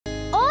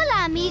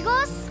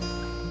amigos.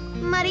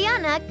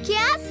 Mariana, ¿qué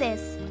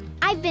haces?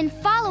 I've been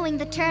following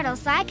the turtle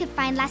so I could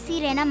find La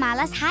Sirena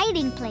Mala's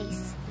hiding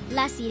place.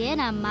 La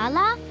Sirena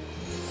Mala?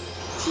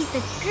 She's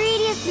the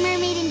greediest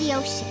mermaid in the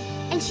ocean,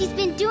 and she's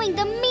been doing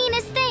the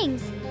meanest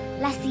things.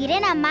 La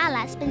Sirena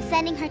Mala's been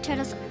sending her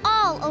turtles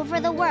all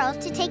over the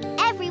world to take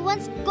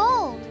everyone's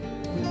gold.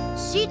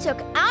 She took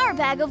our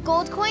bag of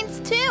gold coins,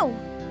 too.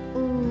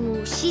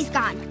 Ooh, she's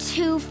gone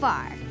too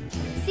far.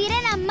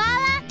 Sirena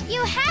Mala,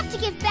 you have to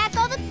give back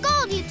all the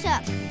gold you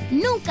took.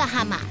 Nunca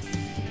jamás.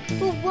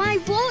 But why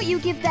won't you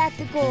give back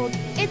the gold?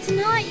 It's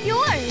not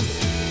yours.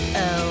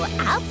 Oh,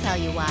 I'll tell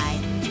you why.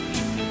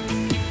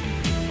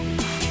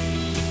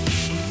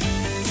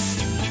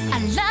 I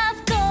love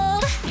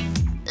gold.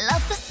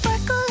 Love the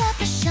sparkle of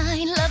the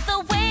shine. Love the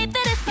way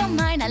that it's all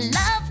mine. I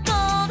love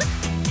gold.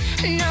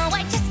 No,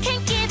 I just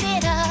can't give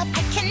it up.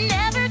 I can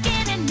never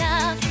get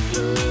enough.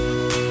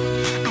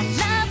 I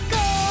love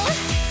gold.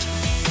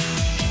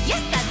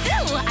 Yes, I do.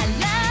 I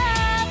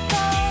love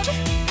gold.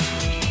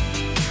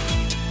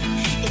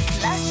 It's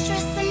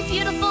lustrous and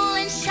beautiful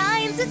and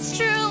shines, it's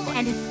true.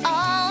 And it's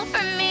all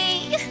for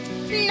me,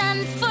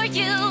 none for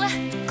you.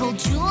 Gold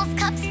jewels,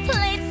 cups,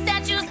 plates,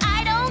 statues,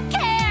 I don't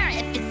care.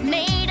 If it's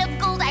made of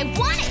gold, I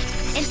want it.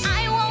 And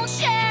I won't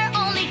share,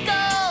 only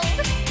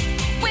gold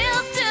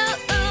will do.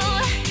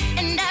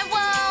 And I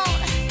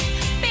won't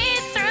be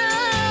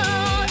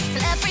through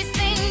till every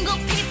single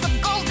piece of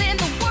gold in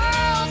the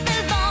world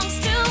belongs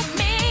to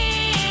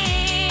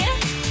me.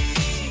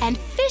 And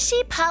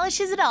Fishy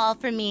polishes it all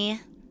for me.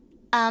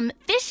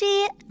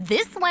 Fishy,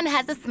 this one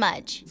has a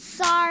smudge.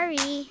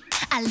 Sorry.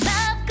 I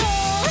love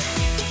gold.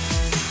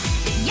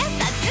 Yes,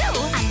 I do.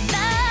 I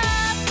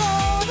love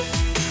gold.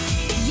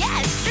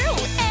 Yeah, it's true.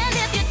 And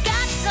if you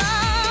got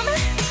some,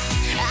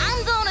 I'm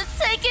gonna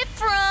take it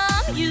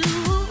from you.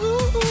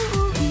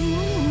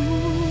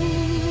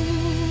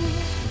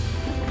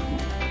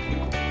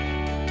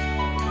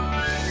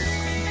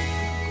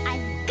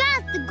 I've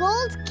got the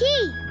gold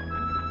key.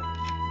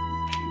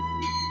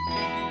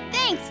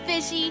 Thanks,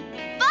 Fishy.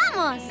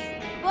 Vamos!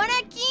 Por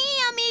aquí,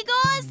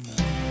 amigos!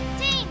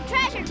 Team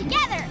Treasure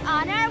together,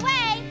 on our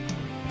way.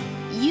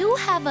 You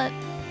have a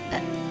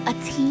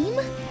team?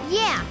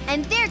 Yeah,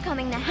 and they're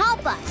coming to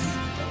help us.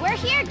 We're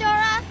here,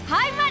 Dora.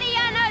 Hi,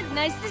 Mariana.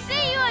 Nice to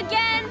see you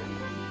again.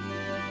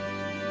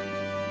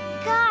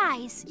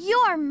 Guys,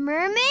 you're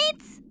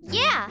mermaids?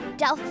 Yeah,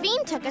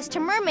 Delphine took us to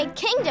Mermaid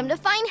Kingdom to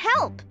find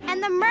help.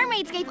 And the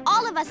mermaids gave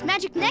all of us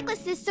magic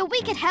necklaces so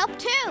we could help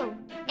too.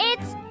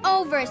 It's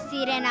over,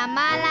 Sirena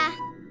Mala.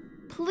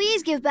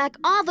 Please give back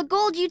all the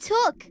gold you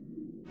took.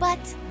 But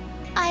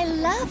I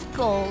love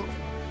gold.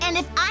 And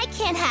if I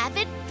can't have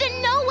it,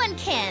 then no one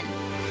can.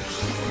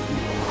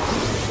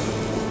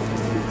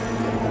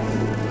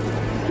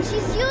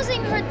 She's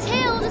using her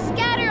tail to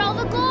scatter all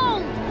the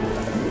gold.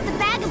 The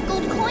bag of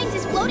gold coins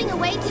is floating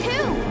away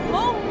too.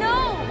 Oh,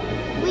 no!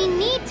 We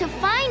need to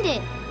find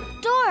it.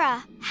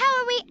 Dora, how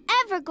are we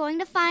ever going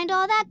to find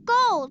all that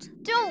gold?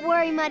 Don't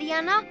worry,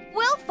 Mariana.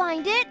 We'll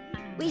find it.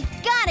 We've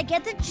got to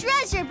get the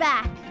treasure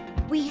back.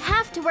 We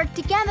have to work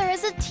together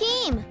as a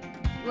team.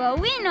 Well,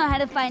 we know how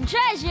to find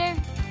treasure.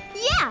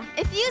 Yeah,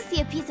 if you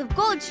see a piece of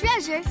gold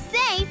treasure,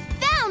 say,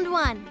 found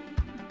one.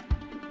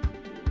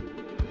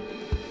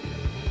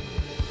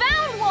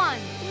 Found one!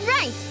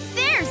 Right,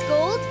 there's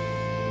gold.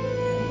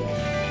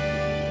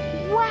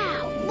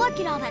 Wow, look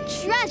at all that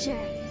treasure.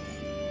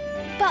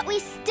 But we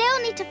still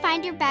need to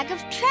find your bag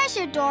of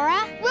treasure,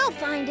 Dora. We'll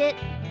find it.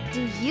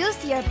 Do you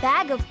see our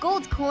bag of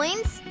gold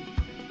coins?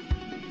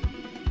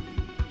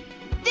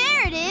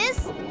 There it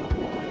is!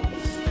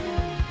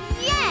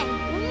 Yay!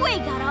 We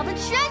got all the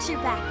treasure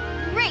back.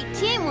 Great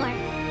teamwork.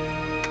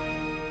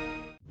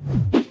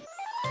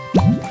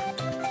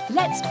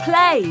 Let's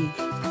play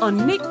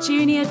on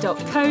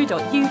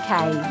nickjunior.co.uk.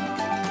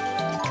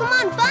 Come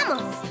on,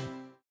 vamos!